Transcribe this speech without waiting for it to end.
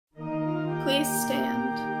Please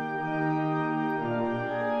stand.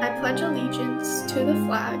 I pledge allegiance to the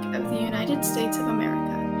flag of the United States of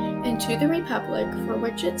America and to the republic for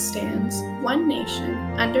which it stands, one nation,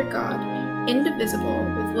 under God, indivisible,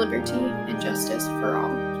 with liberty and justice for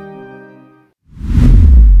all.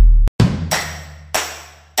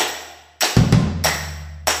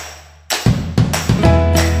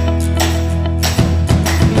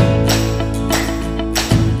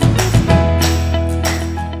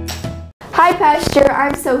 Hi Pasture,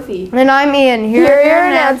 I'm Sophie. And I'm Ian. Here are your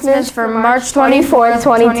announcements for March 24th,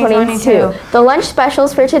 2022. The lunch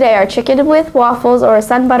specials for today are chicken with waffles or a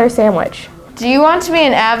sun butter sandwich. Do you want to be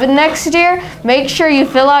an AVID next year? Make sure you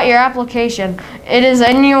fill out your application. It is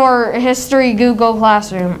in your History Google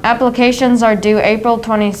Classroom. Applications are due April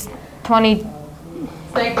 22nd.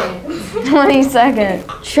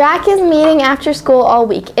 Track is meeting after school all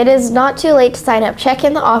week. It is not too late to sign up. Check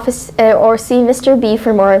in the office or see Mr. B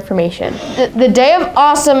for more information. The Day of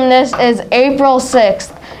Awesomeness is April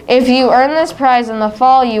 6th. If you earn this prize in the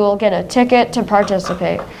fall, you will get a ticket to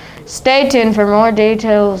participate. Stay tuned for more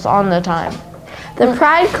details on the time. The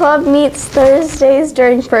Pride Club meets Thursdays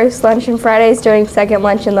during first lunch and Fridays during second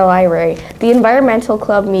lunch in the library. The Environmental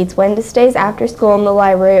Club meets Wednesdays after school in the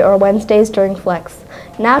library or Wednesdays during flex.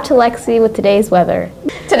 Now to Lexi with today's weather.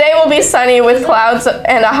 Today will be sunny with clouds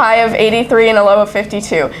and a high of 83 and a low of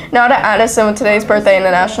 52. Now to Addison with today's birthday and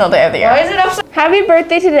the National Day of the Air. Happy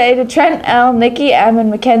birthday today to Trent L., Nikki M.,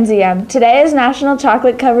 and Mackenzie M. Today is National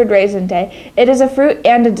Chocolate Covered Raisin Day. It is a fruit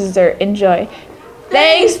and a dessert. Enjoy.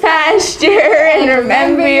 Thanks, Pasture, and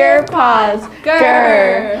remember your paws.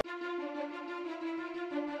 Grr.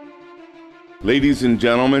 Ladies and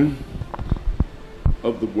gentlemen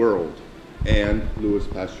of the world and Lewis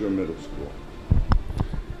Pasture Middle School,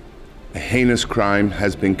 a heinous crime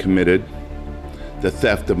has been committed, the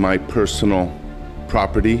theft of my personal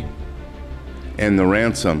property and the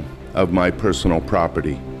ransom of my personal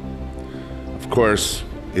property. Of course,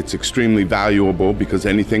 it's extremely valuable because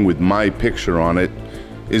anything with my picture on it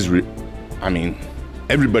is,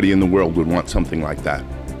 everybody in the world would want something like that.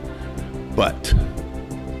 But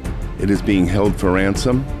it is being held for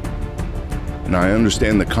ransom, and I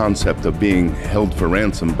understand the concept of being held for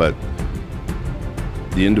ransom, but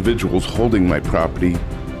the individuals holding my property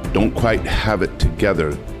don't quite have it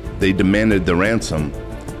together. They demanded the ransom,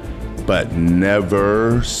 but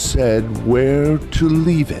never said where to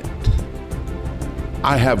leave it.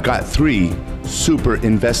 I have got 3 super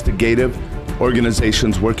investigative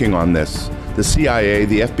organizations working on this: the CIA,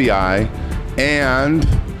 the FBI, and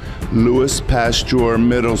Lewis Pasture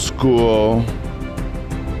Middle School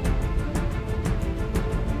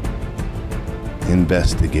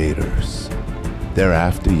investigators. They're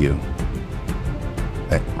after you.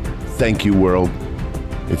 Thank you, world.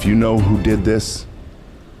 If you know who did this,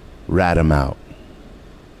 rat 'em out.